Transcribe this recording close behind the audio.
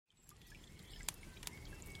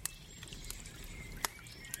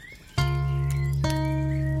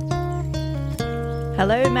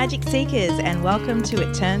Hello, Magic Seekers, and welcome to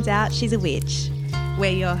It Turns Out She's a Witch. We're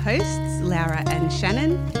your hosts, Laura and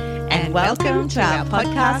Shannon, And welcome to our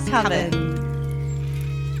podcast Coven.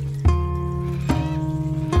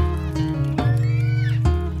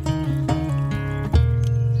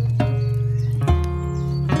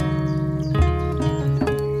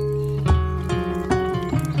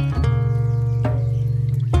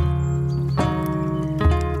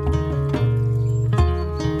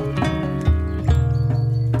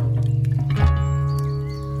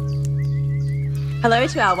 Hello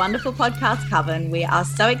to our wonderful podcast Coven. We are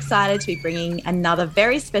so excited to be bringing another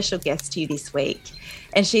very special guest to you this week.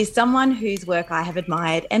 And she's someone whose work I have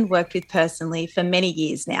admired and worked with personally for many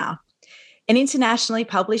years now. An internationally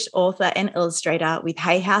published author and illustrator with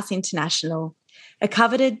Hay House International, a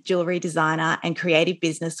coveted jewellery designer and creative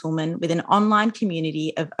businesswoman with an online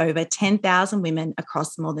community of over 10,000 women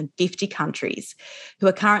across more than 50 countries who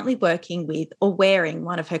are currently working with or wearing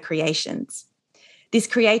one of her creations. This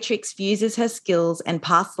creatrix fuses her skills and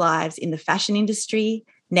past lives in the fashion industry,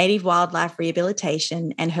 native wildlife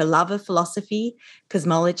rehabilitation, and her love of philosophy,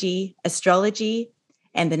 cosmology, astrology,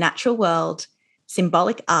 and the natural world,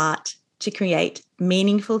 symbolic art, to create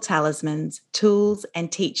meaningful talismans, tools, and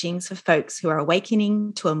teachings for folks who are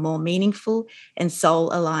awakening to a more meaningful and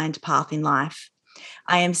soul-aligned path in life.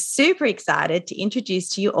 I am super excited to introduce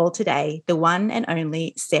to you all today the one and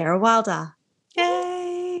only Sarah Wilder.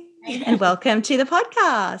 Yay! And welcome to the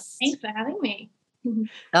podcast. Thanks for having me.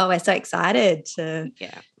 Oh, we're so excited to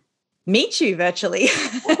meet you virtually.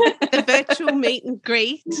 The virtual meet and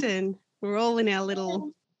greet, and we're all in our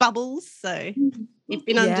little bubbles. So you've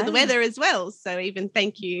been under the weather as well. So even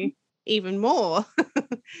thank you even more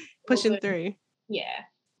pushing through.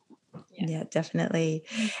 Yeah, definitely.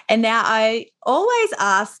 And now I always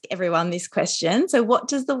ask everyone this question. So what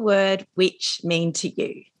does the word witch mean to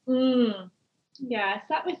you? Yeah, I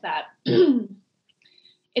start with that.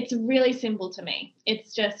 It's really simple to me.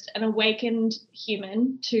 It's just an awakened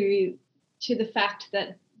human to the fact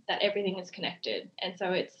that everything is connected. And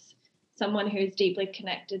so it's someone who is deeply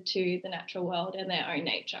connected to the natural world and their own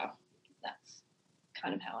nature. That's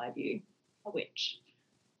kind of how I view a witch.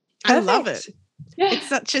 I love it. Yeah. It's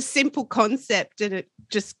such a simple concept, and it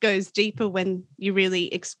just goes deeper when you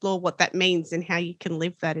really explore what that means and how you can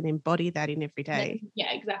live that and embody that in every day.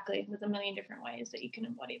 Yeah, exactly. There's a million different ways that you can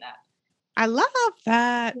embody that. I love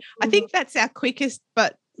that. I think that's our quickest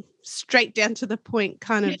but straight down to the point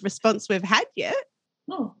kind of response we've had yet.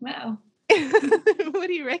 Oh, wow. What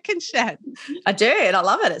do you reckon, Shad? I do, and I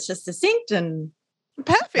love it. It's just succinct and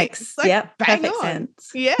perfect. Perfect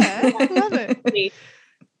sense. Yeah, I love it.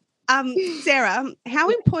 Sarah, how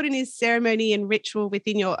important is ceremony and ritual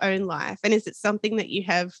within your own life? And is it something that you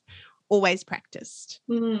have always practiced?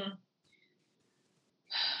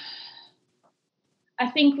 I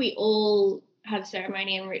think we all have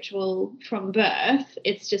ceremony and ritual from birth.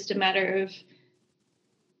 It's just a matter of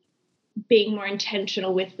being more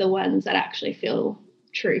intentional with the ones that actually feel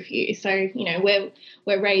true for you. So, you know,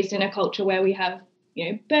 we're raised in a culture where we have,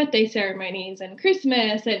 you know, birthday ceremonies and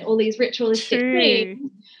Christmas and all these ritualistic things.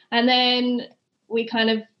 And then we kind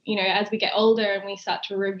of, you know, as we get older and we start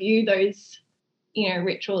to review those, you know,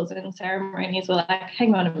 rituals and ceremonies, we're like,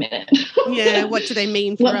 hang on a minute. Yeah, what do they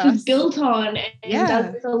mean for us? What's it built on? And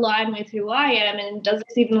does this align with who I am? And does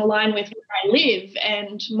this even align with where I live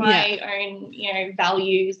and my own, you know,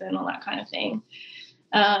 values and all that kind of thing?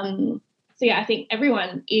 So, yeah, I think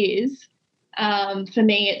everyone is. For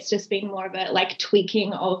me, it's just been more of a like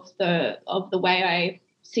tweaking of the way I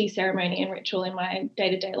see ceremony and ritual in my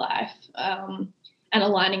day-to-day life, and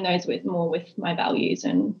aligning those with my values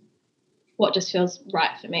and what just feels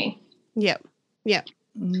right for me. Yep.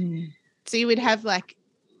 So you would have like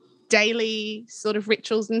daily sort of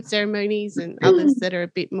rituals and ceremonies, and others that are a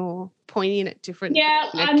bit more poignant at different. Yeah,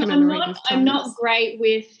 I'm not great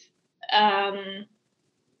with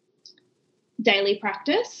daily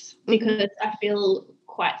practice because I feel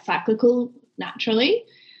quite cyclical naturally.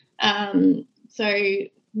 So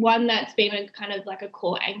one that's been a kind of like a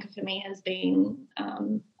core anchor for me has been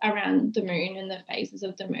around the moon and the phases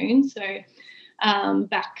of the moon. So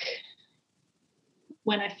back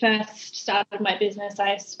when I first started my business,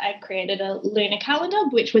 I created a lunar calendar,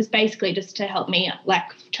 which was basically just to help me like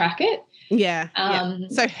track it. Yeah.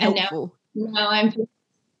 So helpful. And now I'm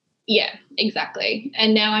exactly.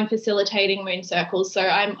 And now I'm facilitating moon circles. So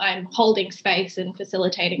I'm holding space and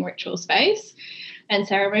facilitating ritual space and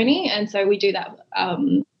ceremony. And so we do that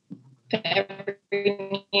for every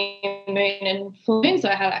new moon and full moon. So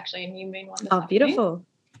I have actually a new moon one. Oh, beautiful.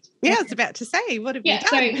 Yeah, I was about to say, what have you done?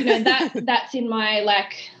 So, you know, that's in my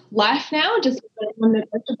like life now, just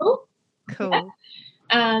non-negotiable. Cool.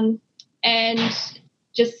 And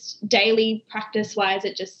just daily practice wise,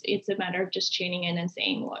 it's a matter of just tuning in and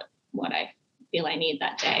seeing what I feel I need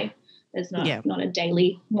that day. There's not a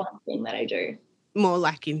daily one thing that I do. More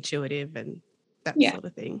like intuitive and that sort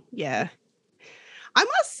of thing. Yeah. I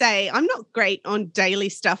must say I'm not great on daily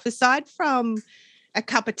stuff aside from a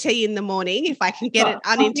cup of tea in the morning. If I can get it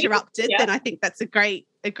uninterrupted, then I think that's a great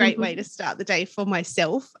way to start the day for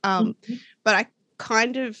myself. But I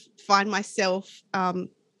kind of find myself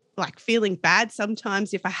like feeling bad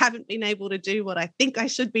sometimes if I haven't been able to do what I think I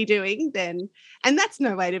should be doing, then, and that's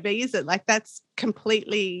no way to be, is it? Like that's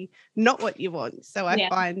completely not what you want. So I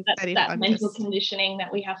find that if I'm mental conditioning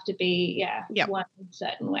that we have to be one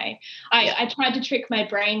certain way. I tried to trick my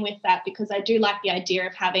brain with that because I do like the idea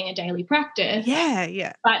of having a daily practice.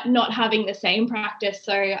 But not having the same practice.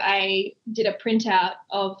 So I did a printout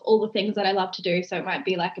of all the things that I love to do. So it might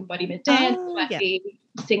be like embodiment dance, it might be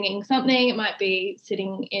singing something, it might be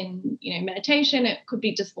sitting in, meditation, it could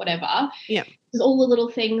be just whatever. There's all the little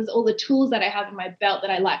things, all the tools that I have in my belt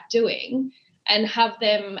that I like doing, and have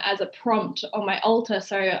them as a prompt on my altar.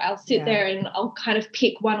 So I'll sit there and I'll kind of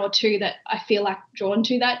pick one or two that I feel like drawn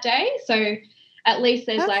to that day. So at least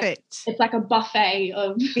there's it's like a buffet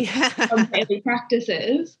of daily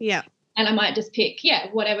practices. And I might just pick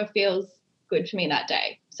whatever feels good for me that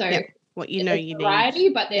day. So what you need, variety,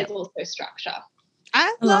 but there's also structure.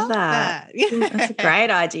 I love that. That's a great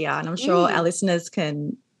idea, and I'm sure our listeners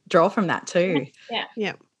can draw from that too.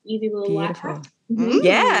 Easy little life hack.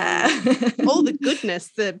 All the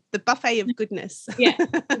goodness, the buffet of goodness.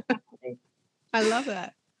 I love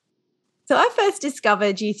that. So I first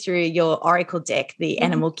discovered you through your Oracle deck, the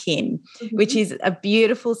Animal Kin, which is a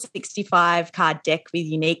beautiful 65 card deck with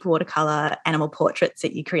unique watercolor animal portraits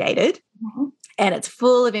that you created. And it's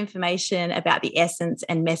full of information about the essence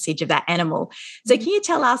and message of that animal. So can you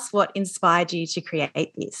tell us what inspired you to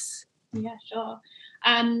create this? Yeah, sure.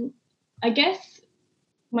 I guess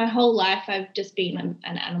my whole life I've just been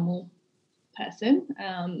an animal person.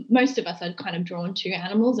 Most of us are kind of drawn to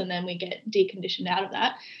animals, and then we get deconditioned out of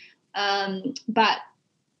that. But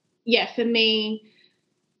for me,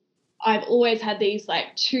 I've always had these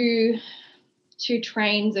like two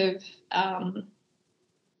trains of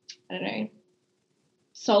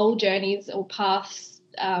soul journeys or paths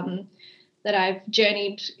that I've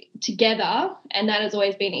journeyed together, and that has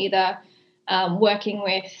always been either working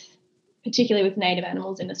with, particularly with native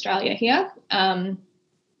animals in Australia here, and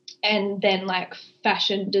then like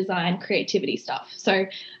fashion, design, creativity stuff. So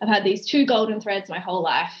I've had these two golden threads my whole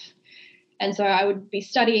life. And so I would be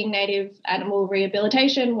studying native animal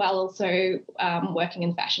rehabilitation while also working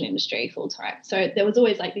in the fashion industry full time. So there was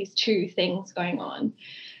always like these two things going on.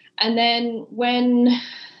 And then when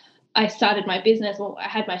I started my business, I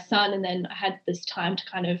had my son, and then I had this time to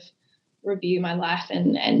kind of review my life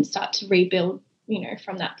and start to rebuild,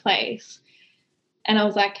 from that place. And I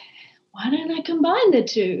was like, why don't I combine the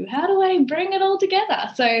two? How do I bring it all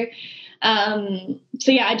together? So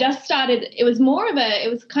I just started, it was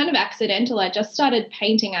kind of accidental. I just started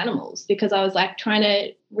painting animals because I was like trying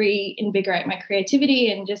to reinvigorate my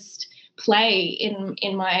creativity and just play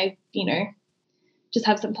in my, just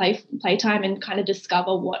have some playtime and kind of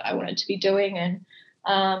discover what I wanted to be doing. And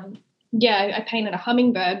I painted a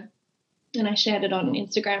hummingbird and I shared it on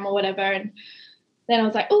Instagram or whatever. And then I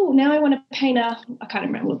was like, oh, now I want to paint I can't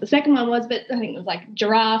remember what the second one was, but I think it was like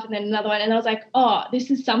giraffe and then another one. And I was like, oh, this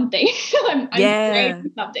is something. I'm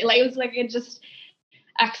creating something. Like it was like it just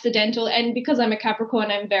accidental. And because I'm a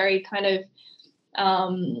Capricorn, I'm very kind of,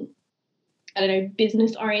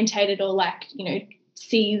 business orientated, or like,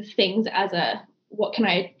 sees things as what can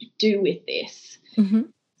I do with this?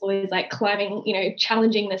 Always like climbing,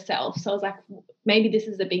 challenging the self. So I was like, maybe this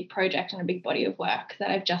is a big project and a big body of work that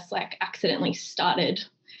I've just like accidentally started.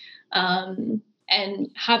 And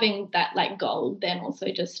having that like goal then also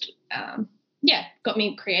just, got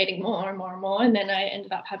me creating more and more and more. And then I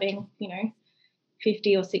ended up having,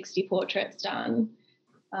 50 or 60 portraits done,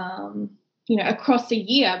 across a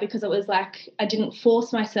year, because it was like I didn't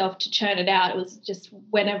force myself to churn it out. It was just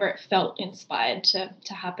whenever it felt inspired to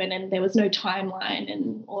happen, and there was no timeline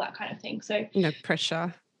and all that kind of thing. So no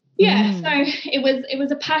pressure. Yeah, so it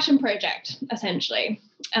was a passion project essentially,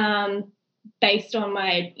 based on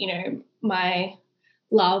my my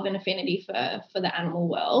love and affinity for the animal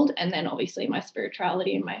world, and then obviously my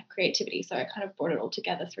spirituality and my creativity. So I kind of brought it all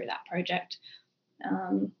together through that project.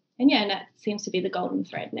 And that seems to be the golden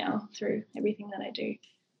thread now through everything that I do.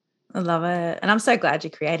 I love it. And I'm so glad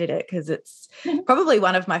you created it, because it's probably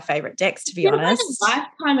one of my favourite decks, to be honest. Like a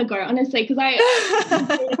lifetime ago, honestly, because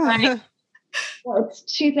I Well, it's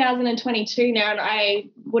 2022 now, and I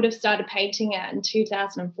would have started painting it in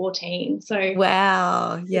 2014. So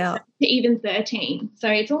wow, yeah, even 13. So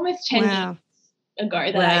it's almost 10 years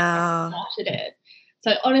ago that I started it.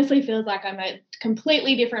 So it honestly feels like I'm a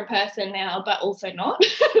completely different person now, but also not.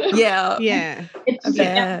 Yeah, It's just a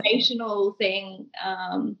foundational thing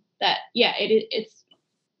that it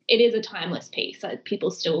is a timeless piece. So people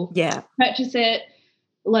still purchase it.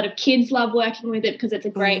 A lot of kids love working with it because it's a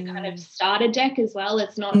great kind of starter deck as well.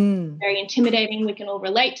 It's not very intimidating. We can all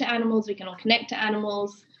relate to animals. We can all connect to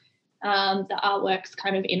animals. The artwork's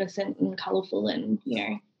kind of innocent and colourful and,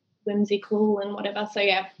 whimsical and whatever. So,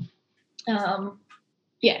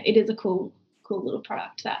 it is a cool little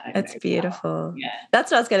product. That's beautiful. Yeah. That's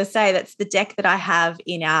what I was going to say. That's the deck that I have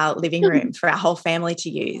in our living room for our whole family to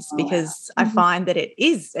use because I find that it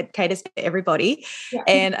caters for everybody. Yeah.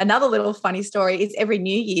 And another little funny story is every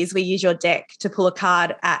New Year's we use your deck to pull a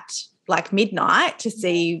card at like midnight to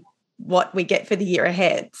see what we get for the year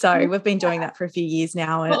ahead. So we've been doing that for a few years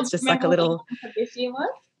now, and it's just like a little. What this year was?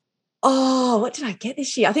 Oh, what did I get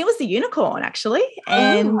this year? I think it was the unicorn actually.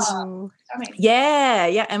 And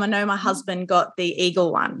yeah. And I know my husband got the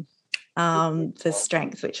eagle one for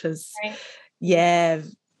strength, which was,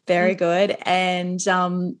 very good. And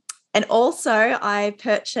also I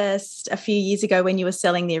purchased a few years ago when you were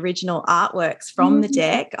selling the original artworks from the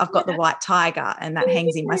deck. I've got the white tiger and that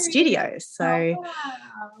hangs in my studio. So,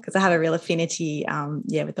 because I have a real affinity,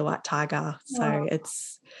 with the white tiger. So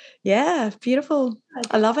it's, beautiful.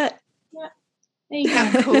 I love it.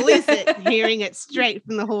 How cool is it hearing it straight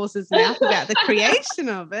from the horse's mouth about the creation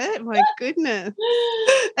of it? My goodness.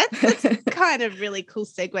 That's kind of really cool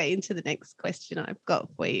segue into the next question I've got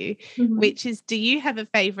for you, which is, do you have a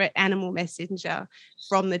favourite animal messenger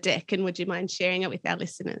from the deck, and would you mind sharing it with our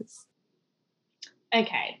listeners?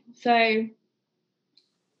 Okay, so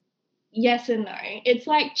yes and no. It's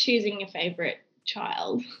like choosing your favourite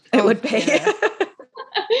child. It would be.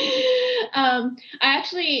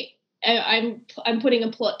 I'm putting a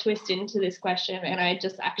plot twist into this question, and I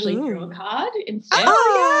just actually drew a card instead.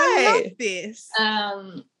 Oh, I love this.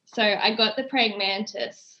 So I got the praying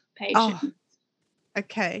mantis Patience. Oh,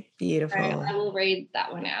 okay, beautiful. So I will read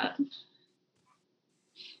that one out.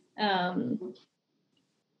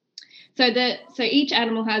 So each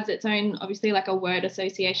animal has its own, obviously, like a word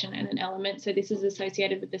association and an element. So this is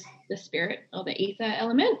associated with the spirit or the ether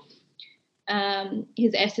element.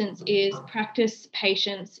 His essence is practice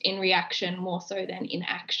patience in reaction more so than in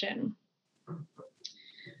action.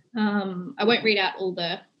 I won't read out all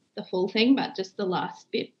the full thing, but just the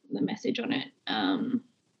last bit, the message on it.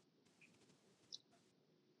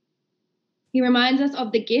 He reminds us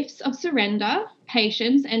of the gifts of surrender,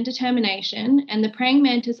 patience, and determination, and the praying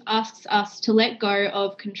mantis asks us to let go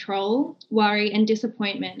of control, worry, and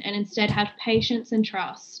disappointment, and instead have patience and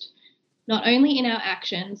trust, not only in our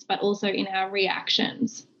actions, but also in our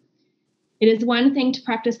reactions. It is one thing to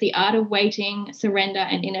practice the art of waiting, surrender,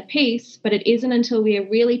 and inner peace, but it isn't until we are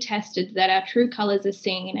really tested that our true colours are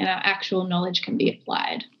seen and our actual knowledge can be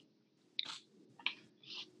applied.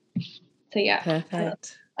 So, yeah.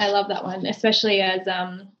 Perfect. I love that one, especially as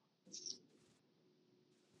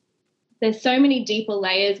there's so many deeper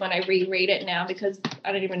layers when I reread it now, because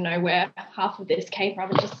I don't even know where half of this came from.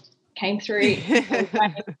 It just came through.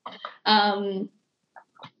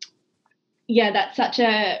 That's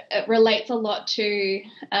it relates a lot to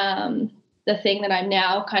the thing that I'm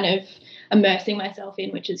now kind of immersing myself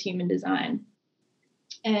in, which is human design.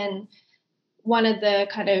 And one of the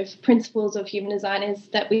kind of principles of human design is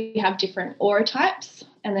that we have different aura types,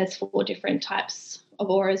 and there's 4 different types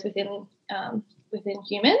of auras within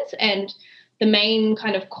humans. And the main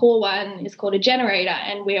kind of core one is called a generator,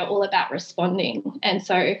 and we are all about responding. And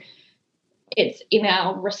so it's in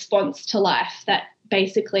our response to life that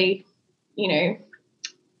basically,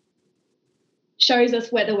 shows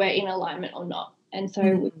us whether we're in alignment or not. And so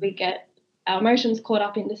if we get our emotions caught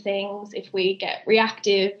up into things, if we get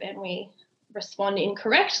reactive and we respond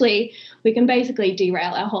incorrectly, we can basically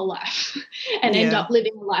derail our whole life and end up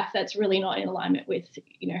living a life that's really not in alignment with,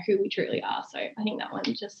 who we truly are. So I think that one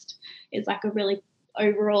just is like a really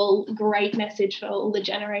overall great message for all the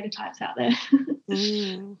generator types out there.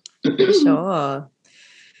 Sure.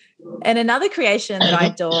 And another creation that I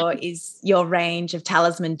adore is your range of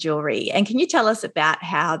talisman jewelry. And can you tell us about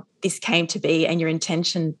how this came to be and your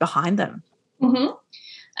intention behind them? Mm-hmm.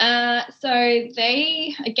 So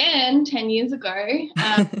they, again, 10 years ago,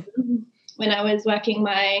 when I was working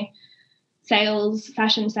my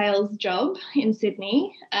fashion sales job in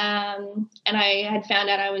Sydney, and I had found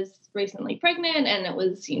out I was recently pregnant, and it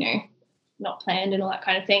was, not planned and all that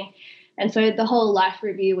kind of thing. And so the whole life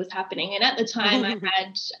review was happening. And at the time I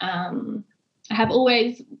have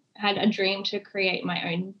always had a dream to create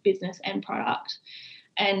my own business and product.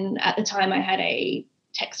 And at the time I had a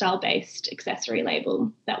textile-based accessory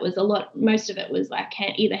label that was most of it was like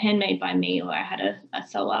either handmade by me, or I had a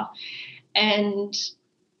sewer. And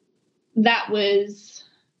that was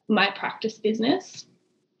my practice business.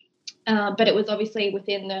 But it was obviously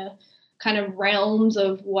within the kind of realms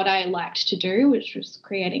of what I liked to do, which was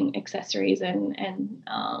creating accessories and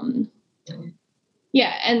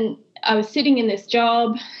I was sitting in this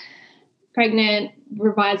job, pregnant,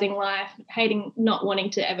 revising life, hating, not wanting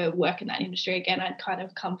to ever work in that industry again. I'd kind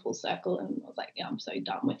of come full circle and I was like, yeah, I'm so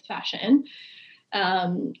done with fashion.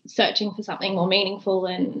 Searching for something more meaningful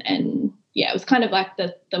and it was kind of like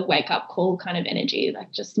the wake up call kind of energy,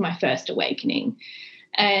 like just my first awakening.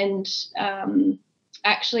 And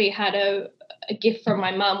actually had a gift from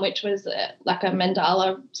my mum, which was like a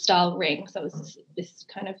mandala style ring. So it was this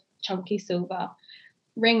kind of chunky silver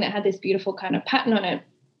ring that had this beautiful kind of pattern on it.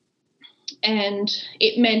 And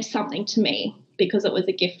it meant something to me because it was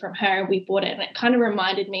a gift from her, and we bought it. And it kind of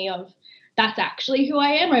reminded me of, that's actually who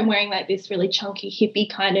I am. I'm wearing like this really chunky hippie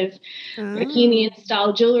kind of bohemian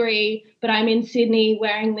style jewelry, but I'm in Sydney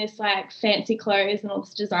wearing this like fancy clothes and all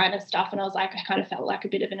this designer stuff. And I was like, I kind of felt like a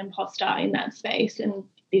bit of an imposter in that space. And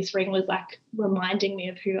this ring was like reminding me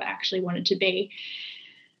of who I actually wanted to be.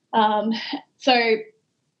 So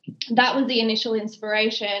that was the initial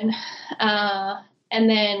inspiration. And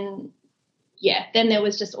then there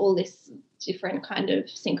was just all this different kind of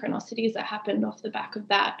synchronicities that happened off the back of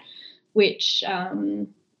that, which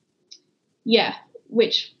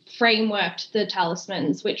frameworked the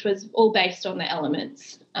talismans, which was all based on the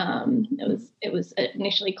elements. It was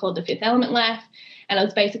initially called the Fifth Element Life, and it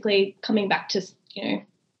was basically coming back to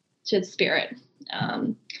to spirit,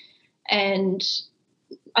 and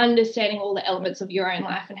understanding all the elements of your own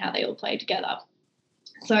life and how they all play together.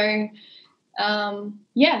 So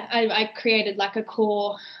I created like a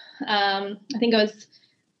core. I think I was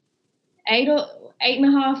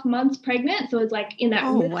 8.5 months pregnant, so it was like in that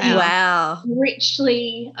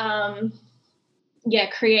richly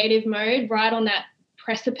creative mode, right on that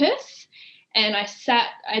precipice. And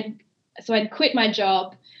I'd quit my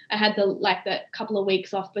job. I had the couple of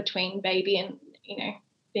weeks off between baby and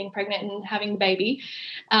being pregnant and having the baby,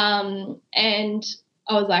 and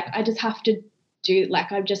I was like, I just have to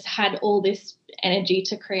I've just had all this energy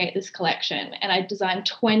to create this collection, and I designed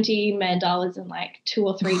 20 mandalas in like 2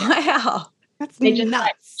 or 3 days. Wow. That's they just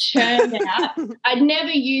nuts. Churned out. I'd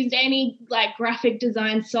never used any graphic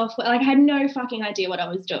design software. I had no fucking idea what I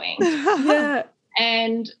was doing. Yeah.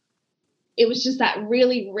 And it was just that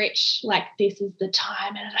really rich, this is the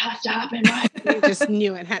time and it has to happen. Right? You just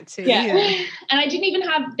knew it had to. Yeah. And I didn't even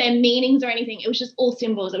have their meanings or anything. It was just all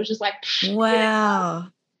symbols. It was just wow.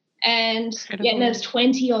 And and there's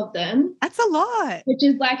 20 of them. That's a lot. Which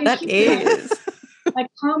is that is.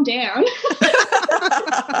 Calm down.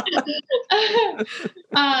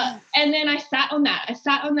 And then I sat on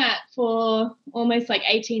that for almost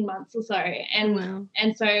 18 months or so. And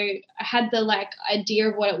and so I had the idea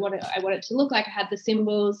of what I wanted it to look like. I had the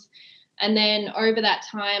symbols. And then over that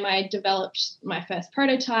time I developed my first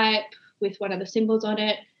prototype with one of the symbols on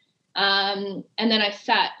it. And then I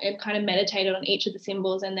sat and kind of meditated on each of the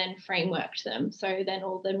symbols and then frameworked them. So then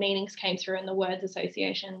all the meanings came through and the words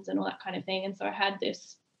associations and all that kind of thing. And so I had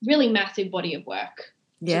this really massive body of work.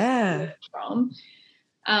 Yeah. From.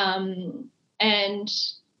 And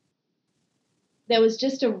there was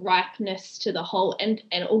just a ripeness to the whole and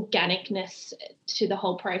organicness to the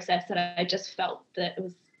whole process that I just felt that it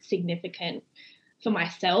was significant for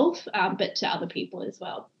myself, but to other people as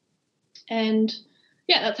well. And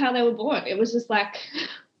that's how they were born. It was just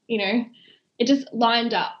it just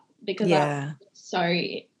lined up because I was so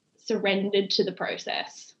surrendered to the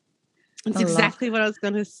process. That's exactly what I was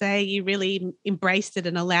going to say. You really embraced it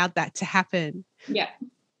and allowed that to happen. Yeah.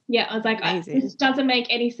 Yeah, I was like, this doesn't make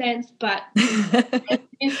any sense, but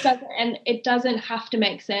it doesn't have to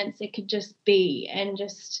make sense. It could just be and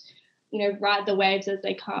just, ride the waves as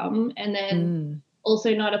they come, and then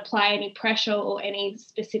also not apply any pressure or any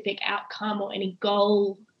specific outcome or any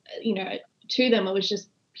goal, to them. It was just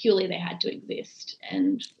purely they had to exist,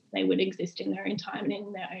 and they would exist in their own time and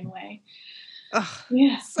in their own way. Oh,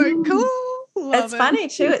 yeah. So cool. It's funny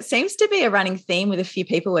too. It seems to be a running theme with a few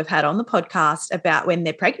people we've had on the podcast about when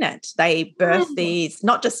they're pregnant, they birth these,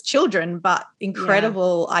 not just children, but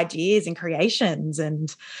incredible ideas and creations.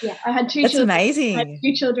 And I had 2 that's children. Amazing. I had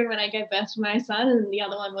 2 children when I gave birth to my son, and the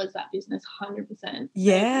other one was that business 100%.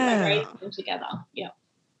 Yeah. I raised them together. Yeah.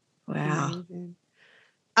 Wow.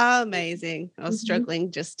 Amazing. I was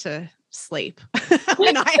struggling just to sleep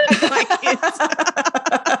when I have my kids.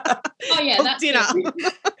 Oh yeah, that's dinner.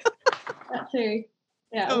 That too.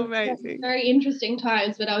 Yeah, amazing. Very interesting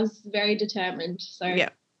times, but I was very determined. So yeah,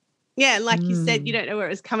 and like you said, you don't know where it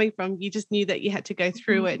was coming from. You just knew that you had to go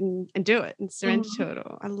through it and do it and surrender to it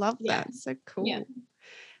all. I love that. It's so cool. Yeah.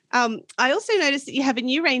 I also noticed that you have a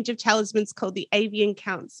new range of talismans called the Avian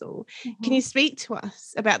Council. Can you speak to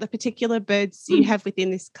us about the particular birds you have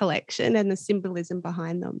within this collection and the symbolism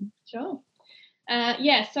behind them? Sure.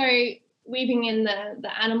 So weaving in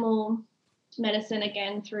the animal medicine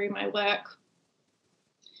again through my work,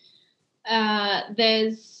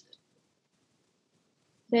 there's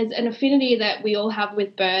an affinity that we all have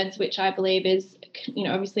with birds, which I believe is,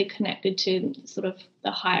 obviously connected to sort of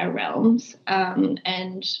the higher realms,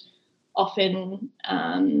 and often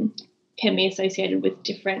can be associated with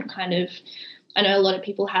different kind of, I know a lot of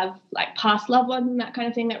people have like past loved ones and that kind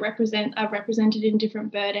of thing that are represented in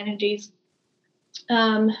different bird energies.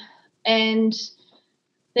 And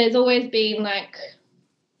there's always been like,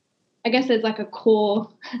 I guess there's like a core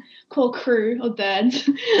crew of birds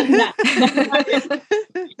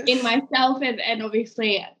in myself and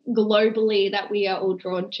obviously globally that we are all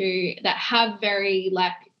drawn to, that have very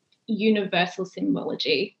like universal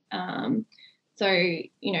symbology. So,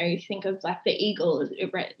 you think of like the eagle,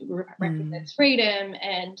 it represents freedom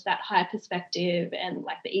and that high perspective, and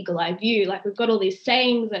like the eagle eye view. Like we've got all these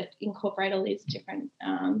sayings that incorporate all these different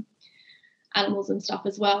animals and stuff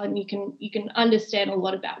as well, and you can understand a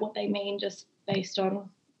lot about what they mean just based on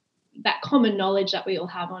that common knowledge that we all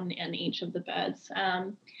have on each of the birds.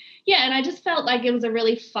 And I just felt like it was a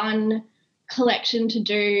really fun collection to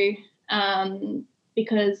do,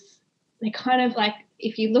 because they kind of like,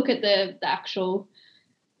 if you look at the actual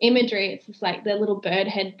imagery, it's just like the little bird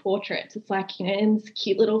head portraits. It's like, in this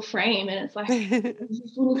cute little frame, and it's like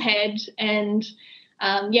this little head. And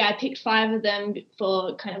I picked 5 of them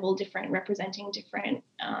for kind of all different, representing different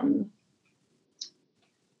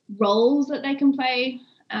roles that they can play,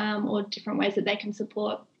 or different ways that they can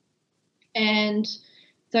support. And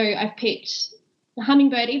so I've picked the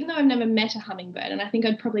hummingbird, even though I've never met a hummingbird, and I think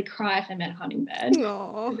I'd probably cry if I met a hummingbird.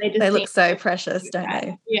 They look so precious, don't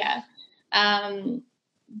they? Yeah.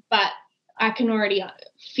 But I can already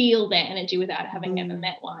feel their energy without having ever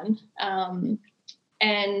met one.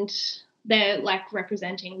 And they're like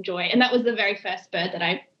representing joy. And that was the very first bird that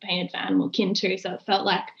I painted for Animal Kin too. So it felt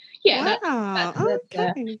like,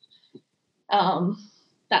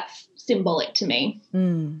 that's symbolic to me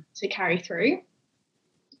to carry through.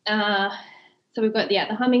 So we've got, the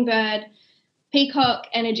hummingbird. Peacock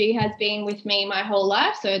energy has been with me my whole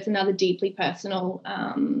life, so it's another deeply personal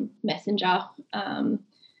messenger. I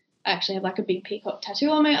actually have like a big peacock tattoo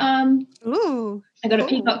on my arm. Ooh, I got a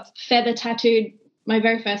peacock feather tattooed. My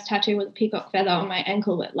very first tattoo was a peacock feather on my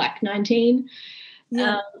ankle at like 19.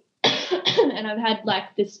 Yeah. And I've had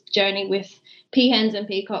like this journey with peahens and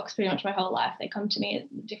peacocks pretty much my whole life. They come to me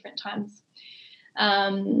at different times.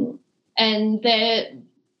 And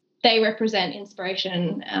they represent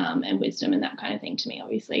inspiration and wisdom and that kind of thing to me.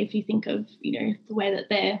 Obviously, if you think of, the way that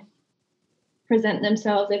they present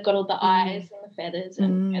themselves, they've got all the eyes and the feathers,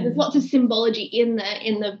 and there's lots of symbology in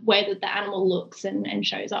the way that the animal looks and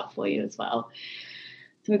shows up for you as well.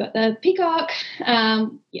 So we've got the peacock,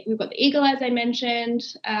 we've got the eagle, as I mentioned.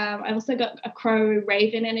 I also got a crow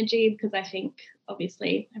raven energy, because I think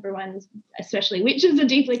obviously everyone's, especially witches, are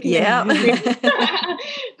deeply connected with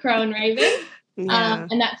crow and raven. Yeah.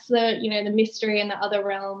 And that's the, the mystery in the other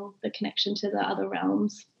realm, the connection to the other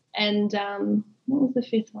realms. And what was the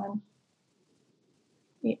 5th one?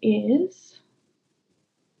 It is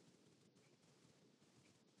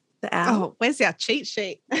the owl. Oh, where's our cheat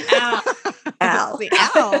sheet? Owl. Owl. The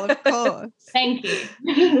owl, of course. Thank you.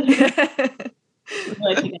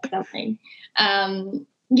 Working at something. And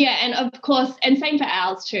of course, and same for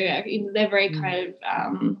owls too. They're very kind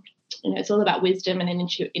of, it's all about wisdom and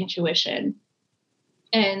intuition.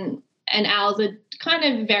 And owls are kind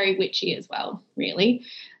of very witchy as well, really.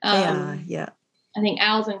 Yeah. I think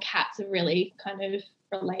owls and cats are really kind of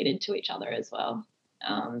related to each other as well.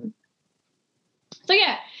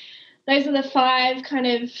 Those are the 5 kind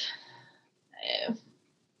of,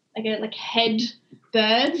 like head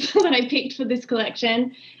birds that I picked for this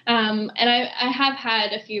collection. And I have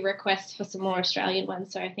had a few requests for some more Australian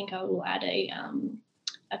ones, so I think I will add a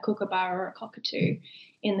kookaburra or a cockatoo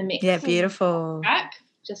in the mix. Yeah, beautiful.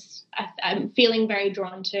 I'm feeling very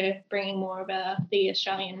drawn to bringing more of the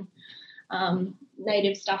Australian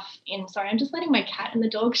native stuff in. Sorry, I'm just letting my cat and the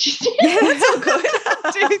dog. Yeah, that's all good.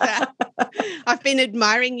 Do that. I've been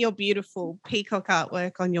admiring your beautiful peacock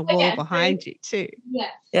artwork on your wall behind you too.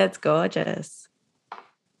 Yes. Yeah, it's gorgeous.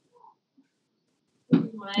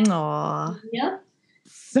 my Aww. yeah.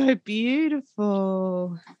 So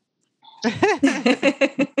beautiful.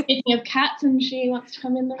 Speaking of cats, and she wants to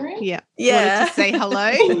come in the room. Yeah. Yeah. Wanted to say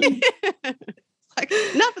hello. Like,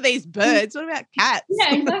 enough of these birds. What about cats?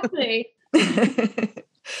 Yeah, exactly.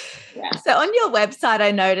 Yeah. So on your website,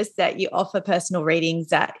 I noticed that you offer personal readings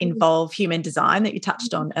that involve human design that you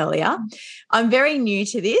touched on earlier. I'm very new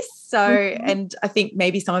to this, and I think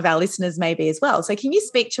maybe some of our listeners may be as well. So can you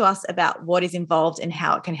speak to us about what is involved and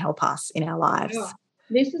how it can help us in our lives? Sure.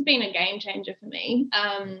 This has been a game changer for me.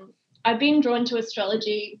 I've been drawn to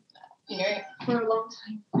astrology, for a long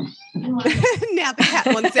time. Now the cat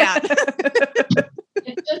wants out.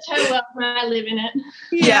 It's just her world and I live in it.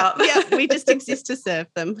 Yeah. We just exist to serve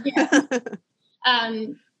them.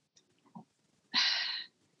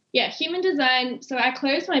 Human design. So I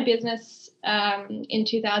closed my business in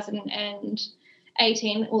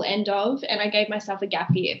 2018, or end of, and I gave myself a gap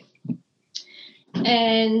year.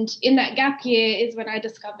 And in that gap year is when I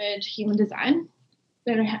discovered human design.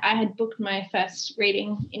 Then I had booked my first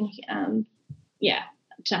reading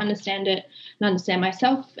to understand it and understand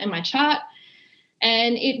myself and my chart.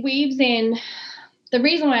 And it weaves in, the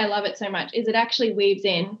reason why I love it so much is it actually weaves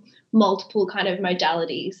in multiple kind of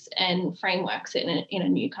modalities and frameworks in a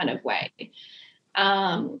new kind of way.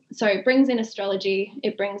 So it brings in astrology,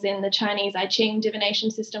 it brings in the Chinese I Ching divination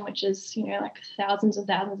system, which is, like thousands and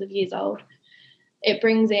thousands of years old. It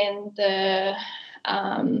brings in the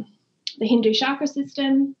Hindu chakra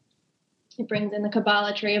system. It brings in the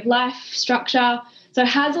Kabbalah tree of life structure. So it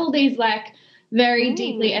has all these like very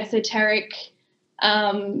deeply esoteric,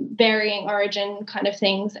 varying origin kind of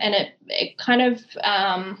things, and it kind of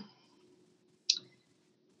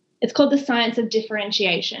it's called the science of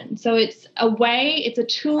differentiation. So it's a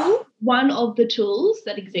tool, one of the tools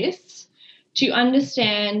that exists to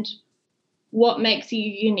understand what makes you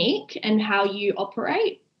unique and how you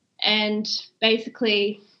operate, and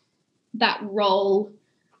basically that role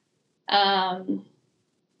in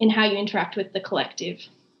how you interact with the collective.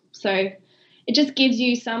 So it just gives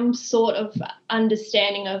you some sort of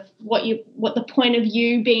understanding of what the point of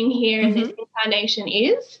you being here in this incarnation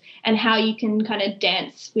is, and how you can kind of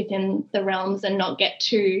dance within the realms and not get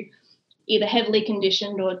too either heavily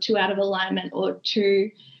conditioned or too out of alignment, or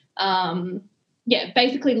too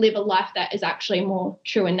basically live a life that is actually more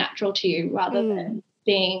true and natural to you, rather than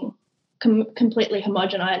being completely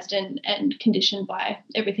homogenized and conditioned by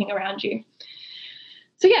everything around you.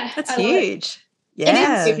 So that's huge.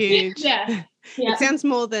 Yeah, it is huge. Yeah. It sounds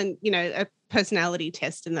more than a personality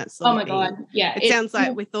test and that sort of thing. Oh my God, yeah. It sounds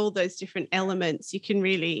like with all those different elements, you can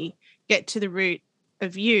really get to the root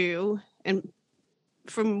of you, and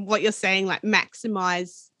from what you're saying, like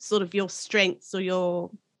maximize sort of your strengths or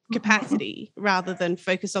your capacity, rather than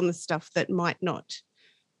focus on the stuff that might not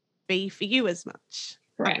be for you as much.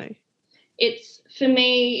 Right. It's, for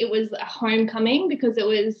me, it was a homecoming, because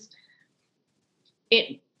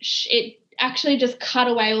it actually just cut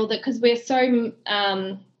away all that, because we're so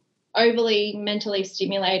overly mentally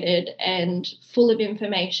stimulated and full of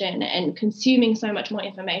information and consuming so much more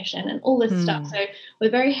information and all this stuff. So we're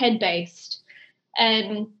very head-based,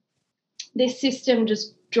 and this system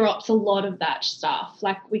just drops a lot of that stuff.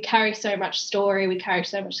 Like, we carry so much story, we carry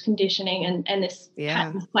so much conditioning, and this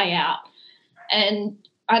patterns play out. And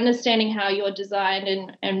understanding how you're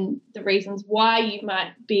designed and the reasons why you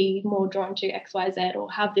might be more drawn to XYZ or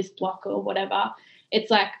have this block or whatever, it's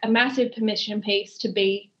like a massive permission piece to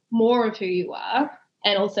be more of who you are,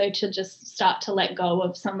 and also to just start to let go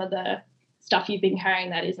of some of the stuff you've been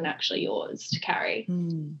carrying that isn't actually yours to carry.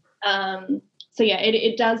 So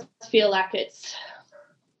it does feel like it's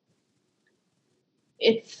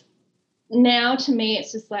now, to me,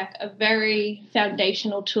 it's just like a very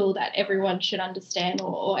foundational tool that everyone should understand,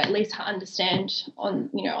 or at least understand on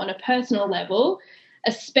a personal level,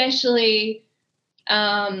 especially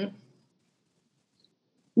not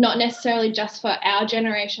necessarily just for our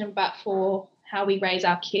generation, but for how we raise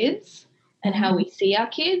our kids and how we see our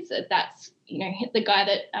kids. That's, the guy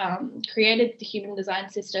that created the human design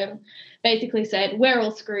system basically said, we're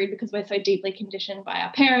all screwed because we're so deeply conditioned by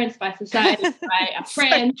our parents, by society, by our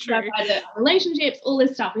friends, by the relationships, all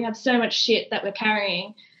this stuff. We have so much shit that we're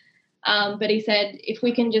carrying. But he said, if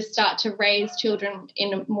we can just start to raise children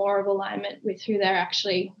in more of alignment with who they're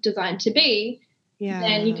actually designed to be,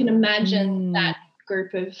 then you can imagine that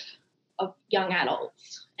group of young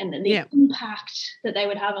adults and then the impact that they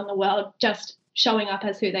would have on the world, just showing up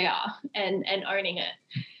as who they are and owning it.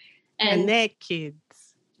 And their kids.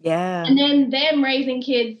 Yeah. And then them raising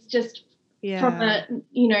kids just from a,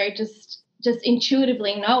 just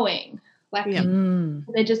intuitively knowing, like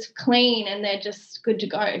they're just clean and they're just good to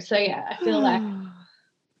go. So, I feel like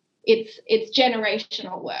it's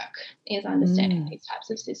generational work, is understanding these types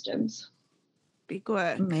of systems. Big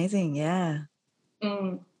work. Amazing, yeah.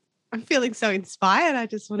 Mm. I'm feeling so inspired. I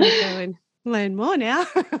just want to go and learn more now.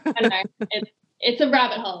 I know. It's a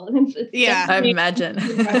rabbit hole. It's yeah, I imagine.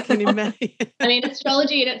 I can imagine. I mean,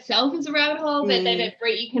 astrology in itself is a rabbit hole, but then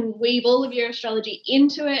you can weave all of your astrology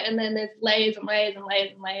into it, and then there's layers and layers and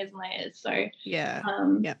layers and layers and layers. So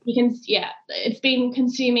you can, it's been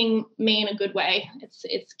consuming me in a good way.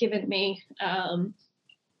 It's given me a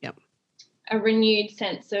renewed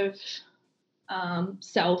sense of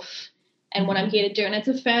self and what I'm here to do, and it's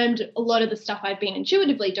affirmed a lot of the stuff I've been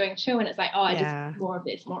intuitively doing too, and it's like, I just want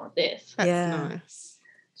more of this. That's nice.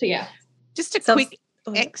 So just a quick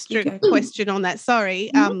extra question on that.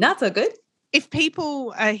 Sorry. That's so good. If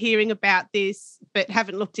people are hearing about this but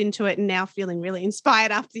haven't looked into it and now feeling really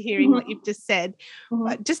inspired after hearing what you've just said,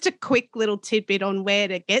 just a quick little tidbit on where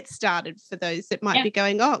to get started for those that might be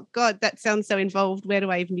going, oh God, that sounds so involved. Where do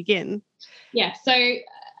I even begin? Yeah. So,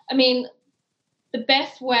 I mean, the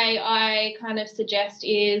best way I kind of suggest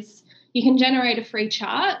is you can generate a free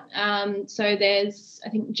chart. So there's, I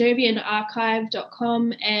think,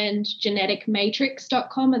 jovianarchive.com and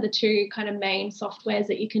geneticmatrix.com are the two kind of main softwares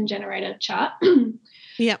that you can generate a chart.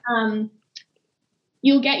 Yeah.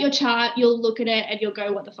 You'll get your chart, you'll look at it, and you'll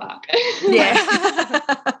go, what the fuck? Yeah.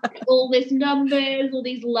 All these numbers, all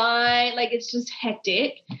these lines, like it's just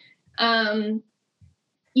hectic.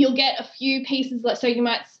 You'll get a few pieces, so you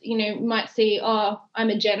might see, oh, I'm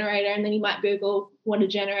a generator, and then you might Google what a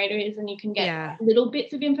generator is, and you can get little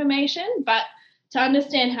bits of information. But to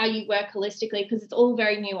understand how you work holistically, because it's all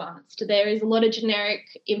very nuanced, there is a lot of generic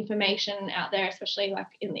information out there, especially like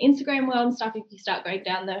in the Instagram world and stuff. If you start going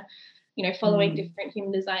down the, following different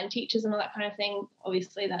human design teachers and all that kind of thing,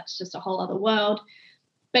 obviously that's just a whole other world.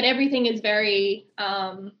 But everything is very,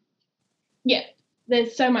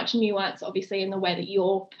 there's so much nuance, obviously, in the way that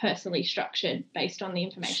you're personally structured based on the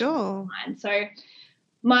information. Sure. So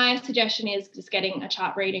my suggestion is just getting a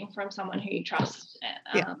chart reading from someone who you trust,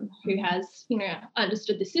 who has,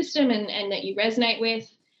 understood the system and that you resonate with,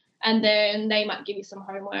 and then they might give you some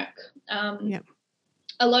homework.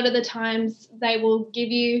 A lot of the times they will give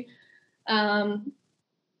you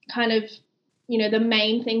kind of, the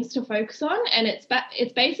main things to focus on, and it's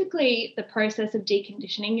basically the process of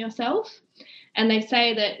deconditioning yourself. And they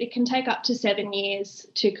say that it can take up to 7 years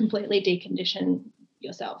to completely decondition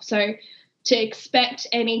yourself. So to expect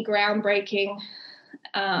any groundbreaking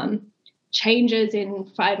changes in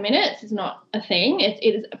 5 minutes is not a thing.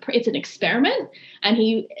 It's an experiment. And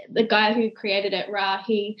the guy who created it, Ra,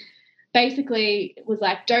 he basically was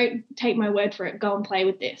like, don't take my word for it. Go and play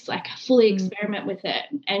with this. Like, fully experiment with it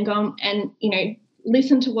and go and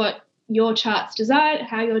listen to what your chart's designed,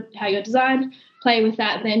 how you're designed. Play with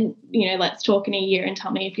that, and then, let's talk in a year and tell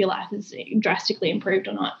me if your life has drastically improved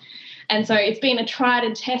or not. And so it's been a tried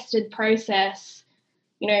and tested process,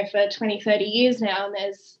 for 20, 30 years now. And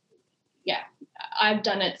I've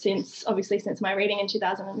done it since my reading in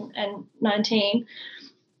 2019.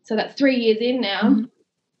 So that's 3 years in now.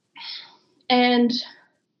 And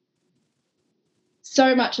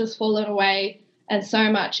so much has fallen away, and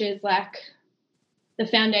so much is like the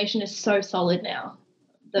foundation is so solid now.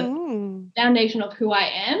 The foundation of who I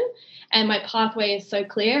am and my pathway is so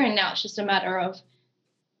clear, and now it's just a matter of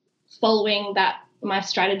following my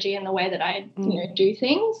strategy and the way that I do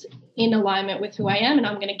things in alignment with who I am, and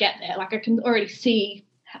I'm going to get there. Like, I can already see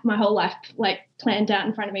my whole life like planned out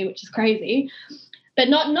in front of me, which is crazy. But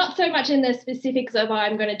not so much in the specifics of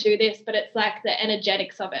I'm going to do this, but it's like the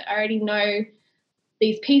energetics of it. I already know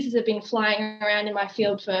these pieces have been flying around in my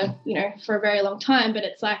field for a very long time, but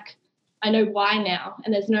it's like I know why now,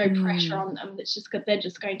 and there's no pressure on them. It's just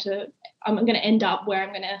I'm going to end up where I'm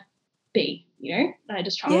going to be, and I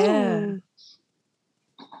just trust them.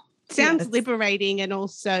 Sounds liberating and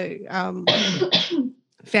also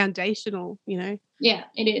foundational, Yeah,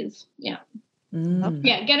 it is. Yeah.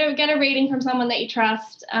 Yeah, get a reading from someone that you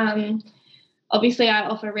trust. Obviously, I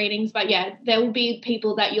offer readings, but there will be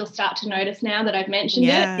people that you'll start to notice now that I've mentioned it.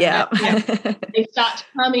 Yeah. They start to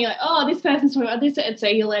come and you're like, oh, this person's talking about this, and so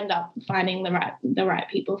you'll end up finding the right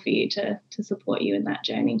people for you to support you in that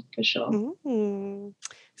journey, for sure.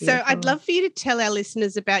 So I'd love for you to tell our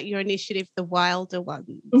listeners about your initiative, The Wilder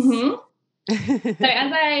Ones. So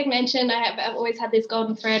as I mentioned, I've always had this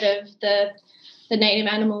golden thread of the native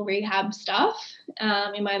animal rehab stuff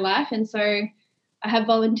in my life, and so I have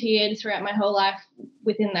volunteered throughout my whole life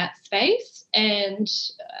within that space. And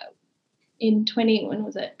when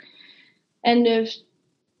was it? When was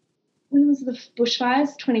the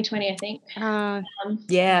bushfires? 2020, I think. I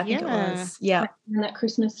think it was. Yeah. That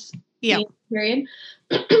Christmas period.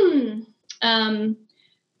 I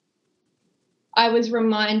was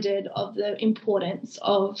reminded of the importance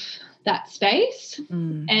of that space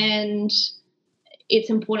and its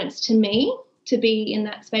importance to me to be in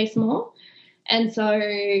that space more. And so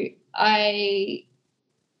I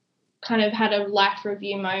kind of had a life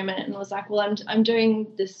review moment and was like, well, I'm doing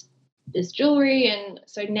this jewelry, and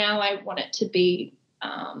so now I want it to be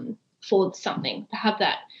for something, to have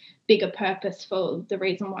that bigger purpose for the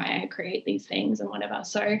reason why I create these things and whatever.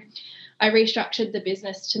 So I restructured the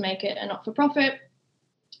business to make it a not-for-profit,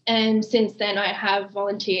 and since then I have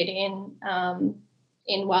volunteered in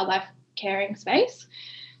wildlife caring space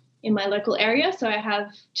in my local area. So I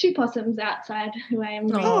have 2 possums outside who I am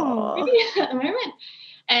at the moment.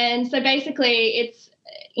 And so basically it's,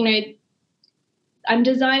 you know, I'm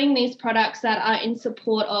designing these products that are in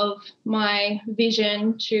support of my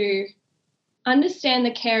vision to understand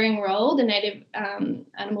the caring role, the native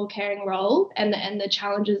animal caring role, and the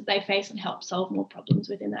challenges they face, and help solve more problems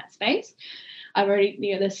within that space. I've already,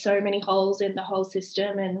 you know, there's so many holes in the whole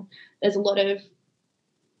system, and there's a lot of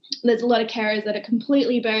carers that are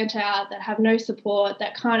completely burnt out, that have no support,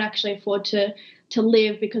 that can't actually afford to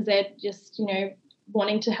live because they're just, you know,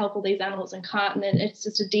 wanting to help all these animals and can't. And then it's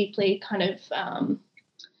just a deeply kind of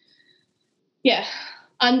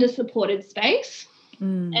under-supported space,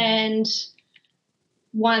 and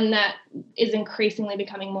one that is increasingly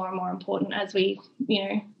becoming more and more important as we, you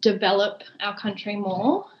know, develop our country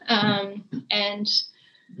more. And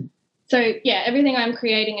so, yeah, everything I'm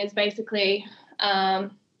creating is basically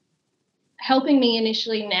helping me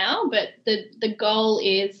initially now, but the goal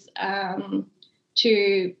is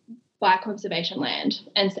to buy conservation land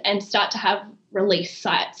and start to have release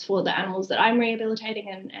sites for the animals that I'm rehabilitating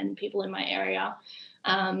and people in my area,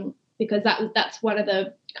 because that's one of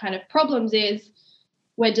the kind of problems is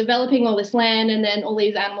we're developing all this land and then all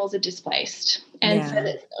these animals are displaced. And so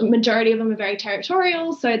the majority of them are very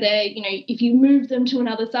territorial. So they're, you know, if you move them to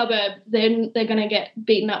another suburb, then they're going to get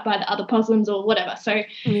beaten up by the other possums or whatever. So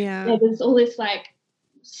there's all this like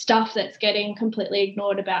stuff that's getting completely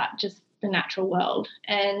ignored about just the natural world.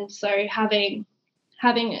 And so having,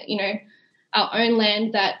 you know, our own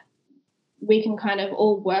land that we can kind of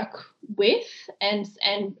all work with and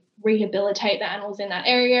rehabilitate the animals in that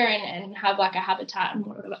area and have like a habitat and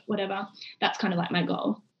whatever. That's kind of like my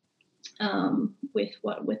goal with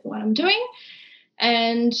what I'm doing.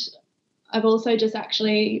 And I've also just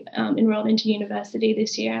actually enrolled into university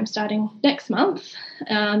this year. I'm starting next month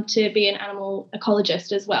to be an animal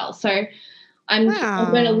ecologist as well. So I'm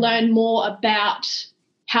going to learn more about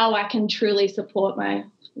how I can truly support my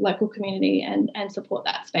local community and support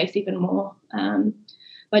that space even more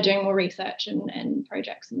by doing more research and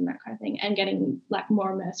projects and that kind of thing, and getting like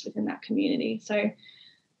more immersed within that community. So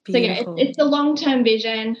yeah, it's a long-term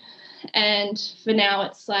vision, and for now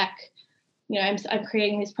it's like, you know, I'm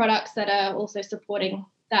creating these products that are also supporting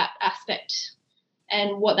that aspect,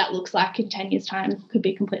 and what that looks like in 10 years' time could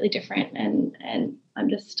be completely different, and I'm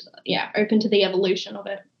just open to the evolution of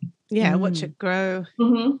it. Watch it grow.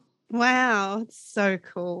 Wow, it's so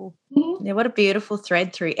cool. Yeah, what a beautiful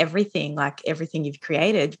thread through everything, like everything you've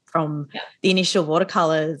created, from the initial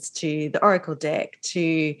watercolours to the oracle deck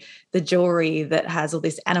to the jewellery that has all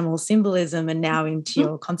this animal symbolism, and now into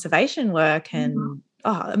your conservation work. And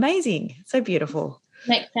amazing. So beautiful.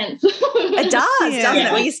 Makes sense. It does, doesn't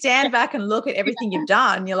it? When you stand back and look at everything you've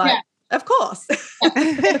done, you're like, of course.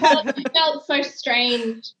 It felt so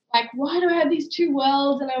strange. Like, why do I have these 2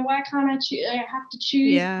 worlds, and why can't I choose? I have to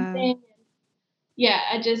choose something.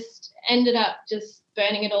 I just ended up just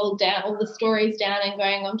burning it all down, all the stories down, and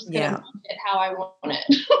going, I'm just going to make it how I want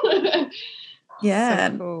it.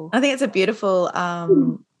 So cool. I think it's a beautiful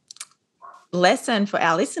lesson for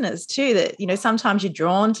our listeners too, that, you know, sometimes you're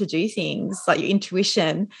drawn to do things like your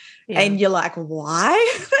intuition and you're like, why?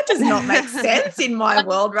 That does not make sense in my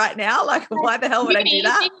world right now. Like, why the hell would I do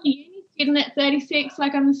that? Student at 36,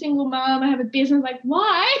 like, I'm a single mom, I have a business, like,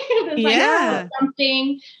 why? There's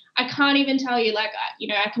something I can't even tell you, like, you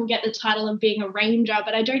know, I can get the title of being a ranger,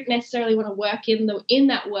 but I don't necessarily want to work in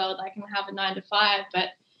that world. I can have a 9 to 5, but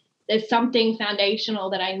there's something foundational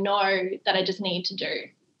that I know that I just need to do.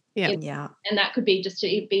 And that could be just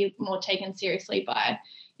to be more taken seriously by,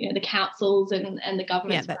 you know, the councils and the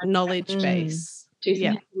government. That knowledge base. Do some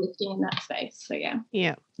heavy lifting in that space. So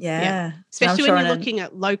especially when you're looking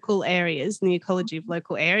at local areas and the ecology of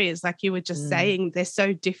local areas, like you were just saying, they're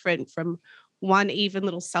so different from one even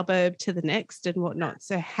little suburb to the next and whatnot.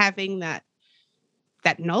 So having that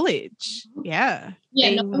knowledge,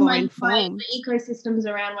 being more informed. The ecosystems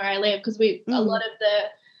around where I live, because a lot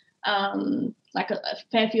of like a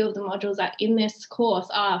fair few of the modules that in this course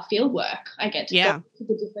are field work. I get to go to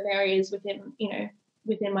the different areas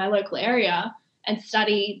within my local area and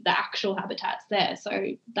study the actual habitats there. So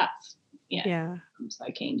that's, I'm so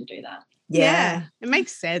keen to do that. Yeah. It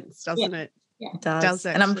makes sense, doesn't it? Yeah. It does. Does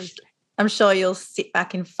and I'm sure you'll sit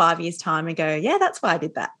back in 5 years' time and go, yeah, that's why I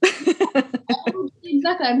did that.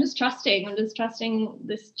 Exactly. I'm just trusting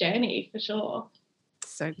this journey for sure.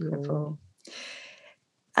 So cool.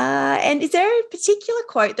 And is there a particular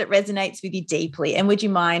quote that resonates with you deeply, and would you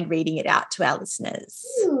mind reading it out to our listeners?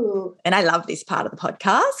 Ooh. And I love this part of the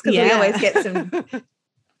podcast because we always get some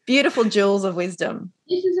beautiful jewels of wisdom.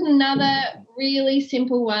 This is another really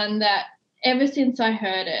simple one that ever since I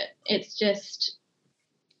heard it, it's just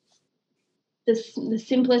the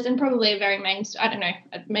simplest and probably a very mainstream. I don't know,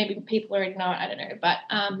 maybe people already know it, I don't know, but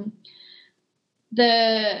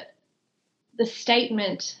the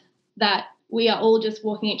statement that we are all just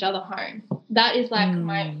walking each other home, that is like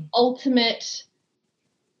my ultimate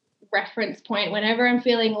reference point. Whenever I'm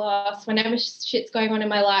feeling lost, whenever shit's going on in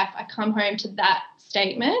my life, I come home to that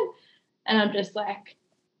statement and I'm just like,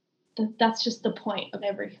 that's just the point of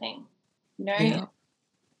everything,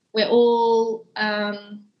 We're all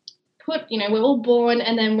we're all born,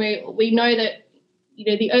 and then we know that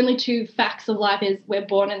the only two facts of life is we're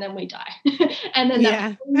born and then we die. And then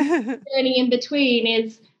the journey in between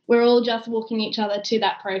is we're all just walking each other to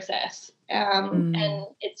that process. And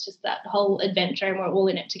it's just that whole adventure, and we're all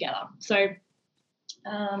in it together. So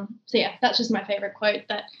that's just my favorite quote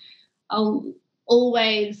that I'll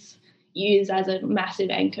always use as a massive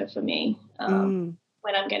anchor for me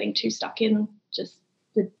when I'm getting too stuck in just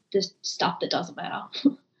the stuff that doesn't matter.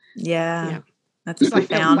 Yeah. That's it's like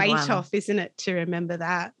the weight off, isn't it, to remember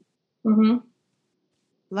that? Mm-hmm.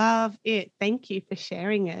 Love it. Thank you for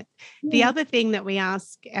sharing it. Yeah. The other thing that we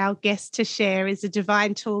ask our guests to share is a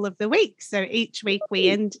divine tool of the week. So each week we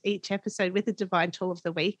end each episode with a divine tool of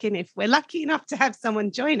the week. And if we're lucky enough to have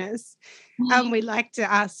someone join us, we like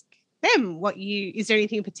to ask them is there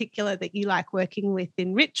anything in particular that you like working with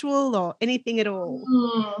in ritual or anything at all?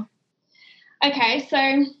 Okay,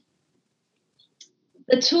 so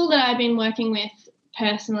the tool that I've been working with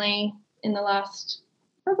personally in the last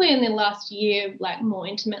year, like more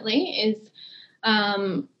intimately, is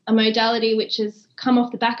a modality which has come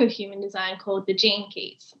off the back of human design called the Gene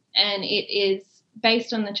Keys. And it is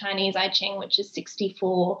based on the Chinese I Ching, which is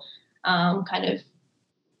 64 kind of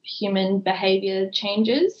human behavior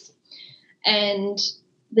changes. And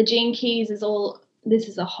the Gene Keys this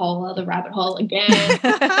is a whole other rabbit hole again.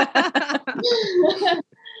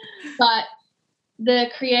 But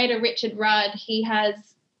the creator, Richard Rudd, he's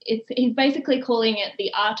basically calling it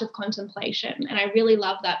the art of contemplation. And I really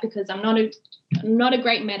love that because I'm not a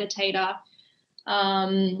great meditator.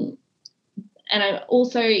 And I'm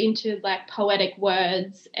also into like poetic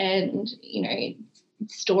words and,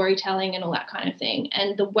 storytelling and all that kind of thing.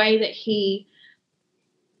 And the way that he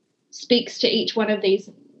speaks to each one of these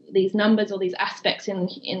numbers or these aspects in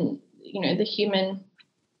the human,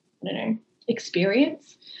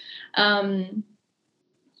 experience,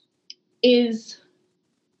 is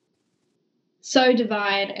so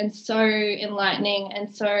divine and so enlightening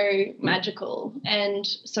and so magical. And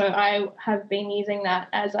so I have been using that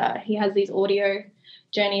as he has these audio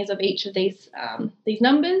journeys of each of these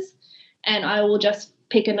numbers, and I will just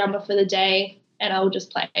pick a number for the day and I will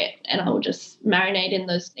just play it and I will just marinate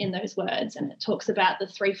in those words. And it talks about the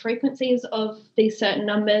 3 frequencies of these certain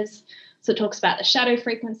numbers. So it talks about the shadow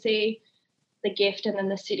frequency, the gift, and then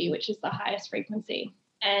the city, which is the highest frequency.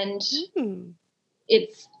 And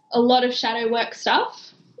it's a lot of shadow work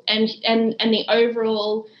stuff and the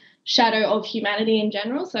overall shadow of humanity in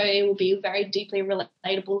general. So it will be very deeply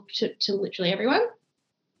relatable to literally everyone.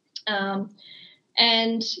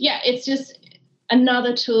 It's just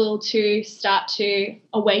another tool to start to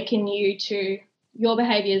awaken you to your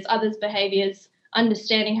behaviors, others' behaviors,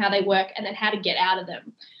 understanding how they work, and then how to get out of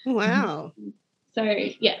them. Wow. So,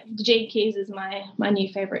 the Gene Keys is my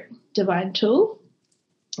new favorite divine tool.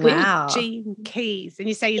 Wow. Gene Keys. And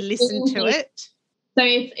you say you listen to it? So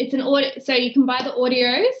it's an audio. So you can buy the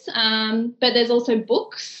audios, but there's also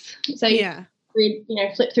books. So you read,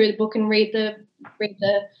 flip through the book and read the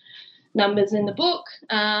numbers in the book.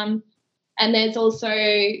 And there's also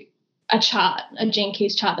a chart, a Gene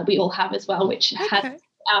Keys chart that we all have as well, which has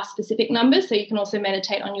our specific numbers. So you can also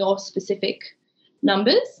meditate on your specific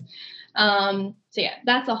numbers.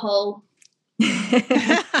 That's a whole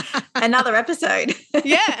another episode.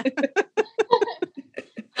 Yeah.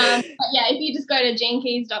 If you just go to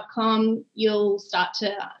genekeys.com, you'll start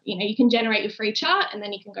to, you can generate your free chart and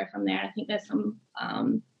then you can go from there. I think there's some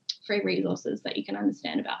free resources that you can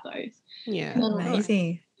understand about those. Yeah.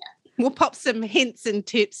 Amazing. We'll pop some hints and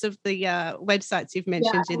tips of the websites you've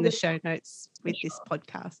mentioned in the show notes with this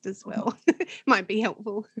podcast as well. Might be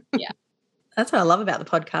helpful. Yeah. That's what I love about the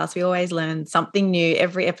podcast. We always learn something new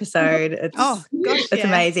every episode. It's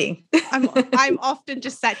amazing. I'm often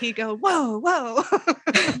just sat here going, whoa.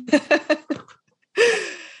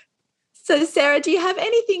 So, Sarah, do you have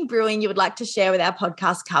anything brewing you would like to share with our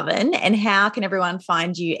podcast coven, and how can everyone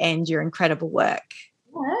find you and your incredible work?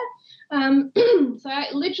 Yeah. So I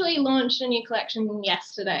literally launched a new collection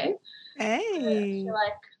yesterday. Hey. I feel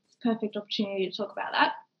like it's a perfect opportunity to talk about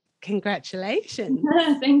that. Congratulations.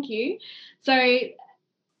 Thank you. So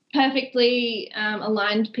perfectly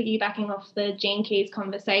aligned, piggybacking off the Gene Keys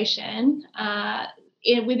conversation.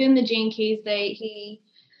 Within the Gene Keys,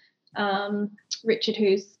 Richard,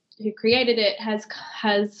 who created it, has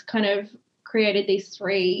kind of created these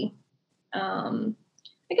three, I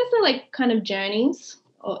guess they're like kind of journeys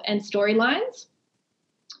and storylines.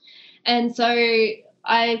 And so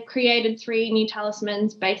I created 3 new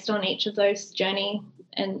talismans based on each of those journeys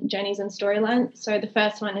and storylines. So the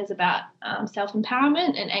first one is about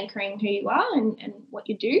self-empowerment and anchoring who you are and what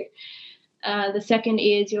you do. The second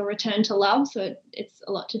is your return to love. So it's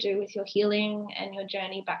a lot to do with your healing and your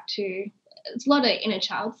journey back to, it's a lot of inner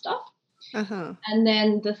child stuff. Uh-huh. And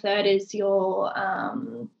then the third is your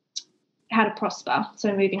how to prosper.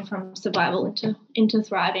 So moving from survival into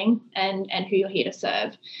thriving and who you're here to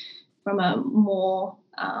serve from a more,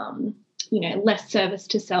 less service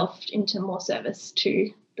to self into more service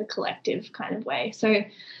to the collective kind of way. So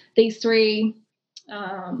these 3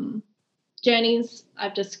 journeys,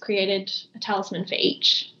 I've just created a talisman for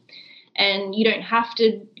each. And you don't have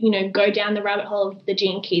to, go down the rabbit hole of the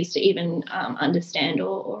Gene Keys to even understand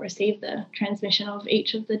or receive the transmission of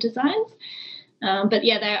each of the designs. But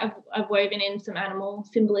yeah, I've woven in some animal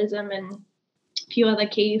symbolism and a few other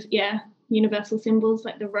keys. Yeah, universal symbols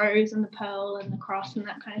like the rose and the pearl and the cross and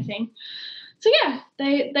that kind of thing. So yeah,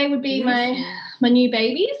 they would be my new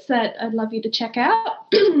babies that I'd love you to check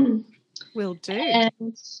out. Will do.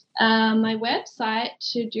 And my website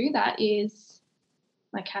to do that is,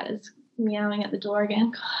 my cat is meowing at the door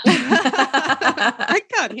again. I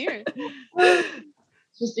can't hear it.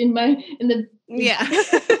 Just in the yeah.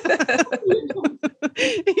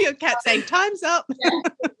 Your cat saying time's up. Yeah.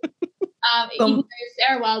 You can go to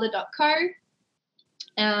sarahwilder.co,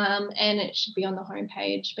 and it should be on the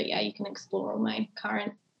homepage. But yeah, you can explore all my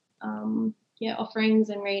current offerings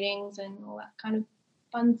and readings and all that kind of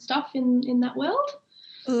fun stuff in that world.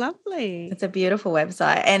 Lovely. It's a beautiful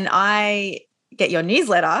website, and I get your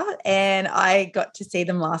newsletter, and I got to see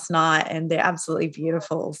them last night, and they're absolutely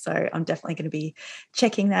beautiful. So I'm definitely going to be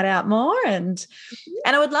checking that out more. And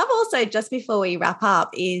I would love also, just before we wrap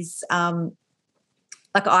up, is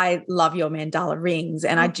I love your mandala rings,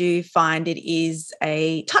 and I do find it is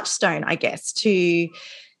a touchstone, I guess, to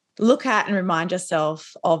look at and remind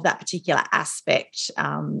yourself of that particular aspect.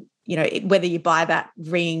 Whether you buy that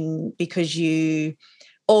ring because you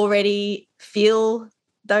already feel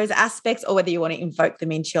those aspects or whether you want to invoke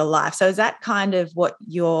them into your life. So is that kind of what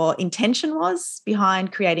your intention was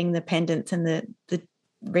behind creating the pendants and the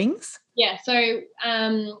rings? Yeah. So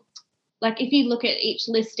if you look at each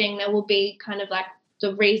listing, there will be kind of like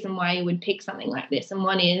the reason why you would pick something like this. And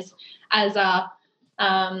one is as a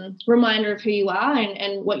reminder of who you are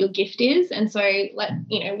and what your gift is. And so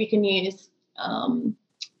we can use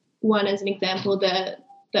one as an example, the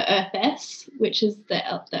Earth S, which is the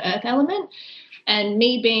earth element. And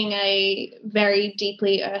me being a very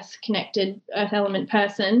deeply earth-connected earth element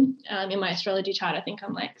person, in my astrology chart, I think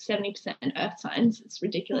I'm like 70% earth signs. It's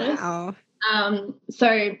ridiculous. Wow.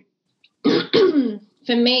 So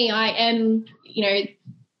for me, I am,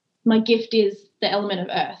 my gift is the element of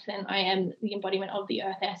earth, and I am the embodiment of the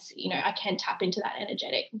earth S. I can tap into that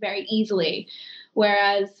energetic very easily,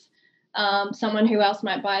 whereas someone who else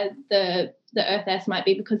might buy the earth S might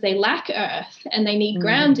be because they lack earth and they need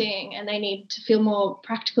grounding and they need to feel more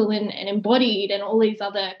practical and embodied and all these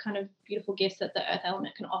other kind of beautiful gifts that the earth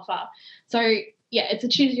element can offer. So yeah, it's a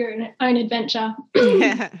choose your own adventure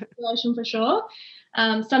situation for sure.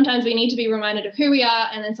 Sometimes we need to be reminded of who we are,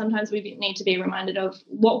 and then sometimes we need to be reminded of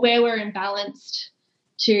where we're imbalanced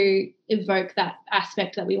to evoke that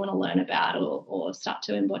aspect that we want to learn about or start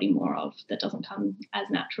to embody more of that doesn't come as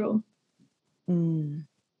natural.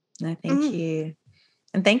 No, thank you.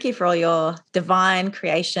 And thank you for all your divine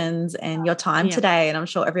creations and your time today. And I'm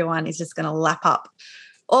sure everyone is just going to lap up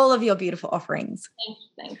all of your beautiful offerings.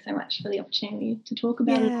 Thanks so much for the opportunity to talk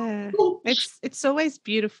about it. It's always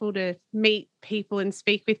beautiful to meet people and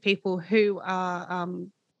speak with people who are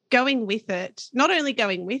going with it, not only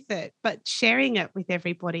going with it, but sharing it with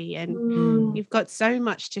everybody. And you've got so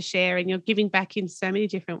much to share and you're giving back in so many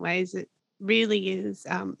different ways. It really is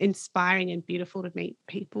inspiring and beautiful to meet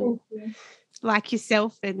people like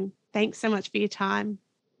yourself. And thanks so much for your time.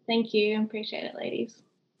 Thank you. I appreciate it, ladies.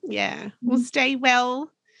 Yeah. Well, stay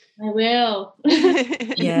well. I will.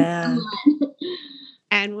 Yeah.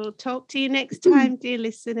 And we'll talk to you next time, dear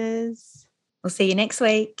listeners. We'll see you next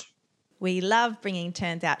week. We love bringing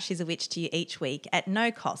Turns Out She's a Witch to you each week at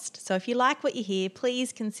no cost. So if you like what you hear,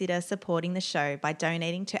 please consider supporting the show by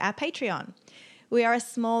donating to our Patreon. We are a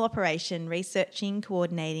small operation researching,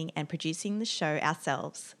 coordinating and producing the show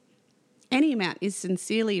ourselves. Any amount is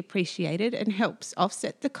sincerely appreciated and helps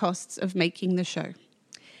offset the costs of making the show.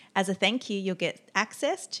 As a thank you, you'll get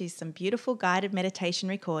access to some beautiful guided meditation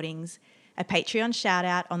recordings, a Patreon shout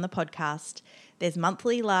out on the podcast. There's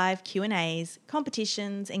monthly live Q&As,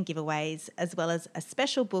 competitions and giveaways, as well as a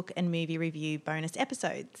special book and movie review bonus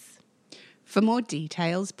episodes. For more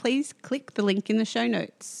details, please click the link in the show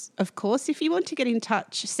notes. Of course, if you want to get in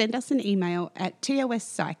touch, send us an email at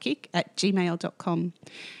tospsychic@gmail.com.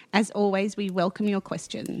 As always, we welcome your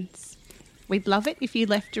questions. We'd love it if you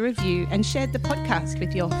left a review and shared the podcast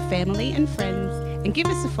with your family and friends, and give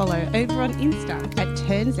us a follow over on Insta at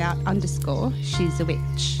turnout_she's a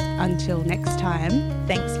witch. Until next time.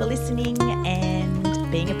 Thanks for listening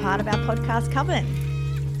and being a part of our podcast, Coven.